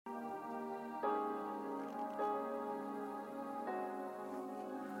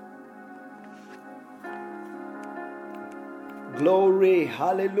Glory,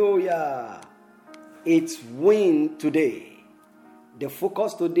 hallelujah. It's win today. The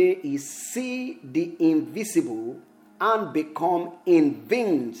focus today is see the invisible and become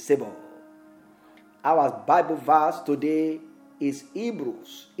invincible. Our Bible verse today is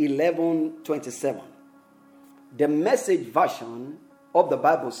Hebrews 11:27. The Message version of the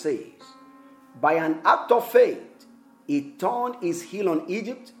Bible says, by an act of faith, he turned his heel on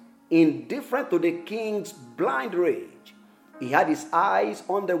Egypt, indifferent to the king's blind rage. He had his eyes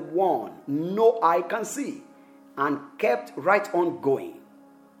on the one no eye can see, and kept right on going.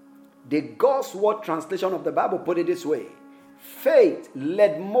 The God's Word translation of the Bible put it this way: faith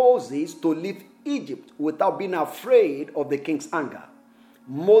led Moses to leave Egypt without being afraid of the king's anger.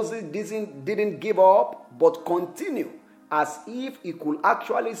 Moses didn't give up, but continued as if he could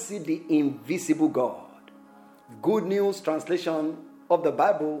actually see the invisible God. Good News translation of the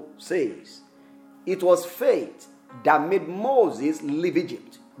Bible says, it was faith that made Moses leave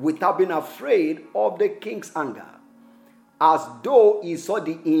Egypt without being afraid of the king's anger. As though he saw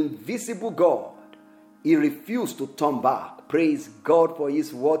the invisible God, he refused to turn back. Praise God for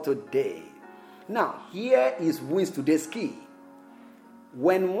his word today. Now, here is wins today's key.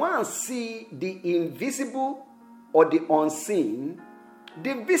 When one sees the invisible or the unseen,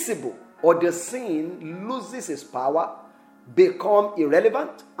 the visible or the seen loses its power, become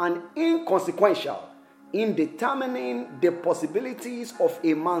irrelevant and inconsequential in determining the possibilities of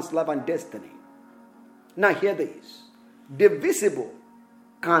a man's life and destiny. Now hear this. The visible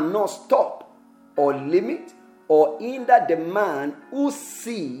cannot stop or limit or hinder the man who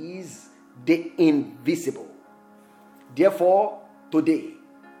sees the invisible. Therefore, today,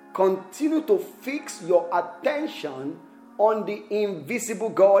 continue to fix your attention on the invisible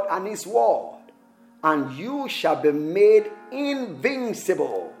God and His Word, and you shall be made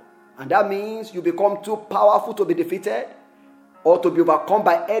invincible. And that means you become too powerful to be defeated or to be overcome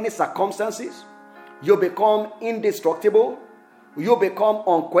by any circumstances. You become indestructible. You become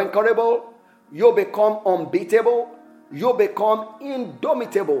unconquerable. You become unbeatable. You become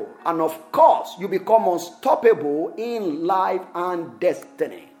indomitable. And of course, you become unstoppable in life and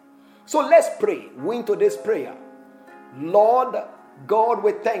destiny. So let's pray. Win today's prayer. Lord God,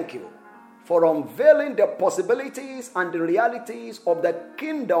 we thank you for unveiling the possibilities and the realities of the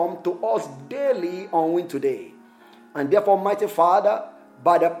kingdom to us daily on Win Today. And therefore, mighty Father,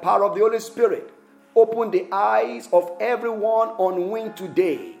 by the power of the Holy Spirit, open the eyes of everyone on Win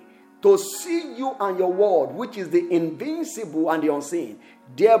Today to see you and your word, which is the invincible and the unseen,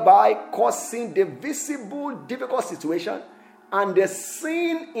 thereby causing the visible difficult situation and the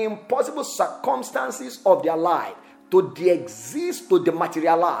seen impossible circumstances of their life to de-exist, to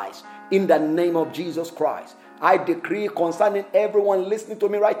dematerialize in the name of Jesus Christ. I decree concerning everyone listening to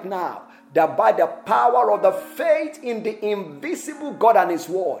me right now, that by the power of the faith in the invisible God and His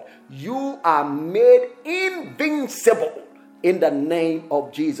Word, you are made invincible in the name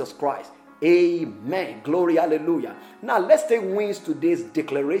of Jesus Christ. Amen. Glory, hallelujah. Now let's take wins today's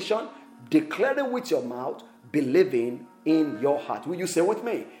declaration. Declaring with your mouth, believing in your heart. Will you say with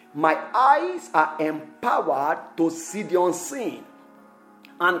me? My eyes are empowered to see the unseen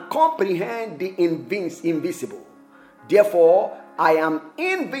and comprehend the invisible. Therefore, I am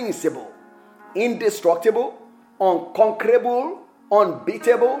invincible, indestructible, unconquerable,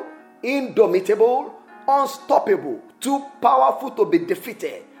 unbeatable, indomitable, unstoppable, too powerful to be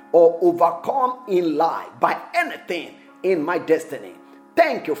defeated or overcome in life by anything in my destiny.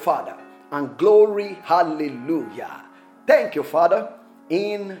 Thank you, Father, and glory, hallelujah. Thank you, Father,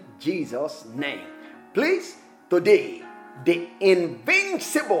 in Jesus' name. Please, today, the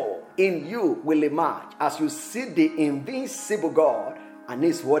invincible in you will emerge as you see the invincible God and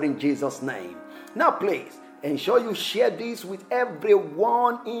His Word in Jesus' name. Now, please, ensure you share this with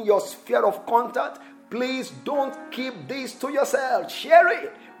everyone in your sphere of contact. Please don't keep this to yourself. Share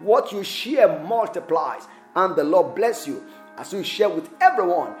it. What you share multiplies, and the Lord bless you as you share with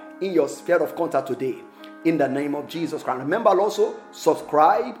everyone in your sphere of contact today. In the name of Jesus Christ. Remember also,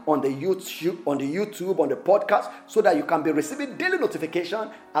 subscribe on the YouTube, on the podcast, so that you can be receiving daily notification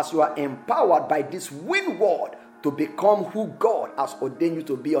as you are empowered by this win word to become who God has ordained you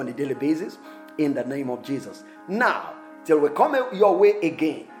to be on a daily basis. In the name of Jesus. Now, till we come your way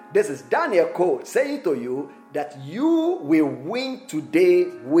again, this is Daniel Cole saying to you that you will win today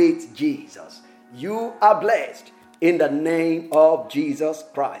with Jesus. You are blessed in the name of Jesus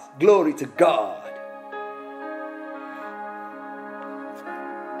Christ. Glory to God.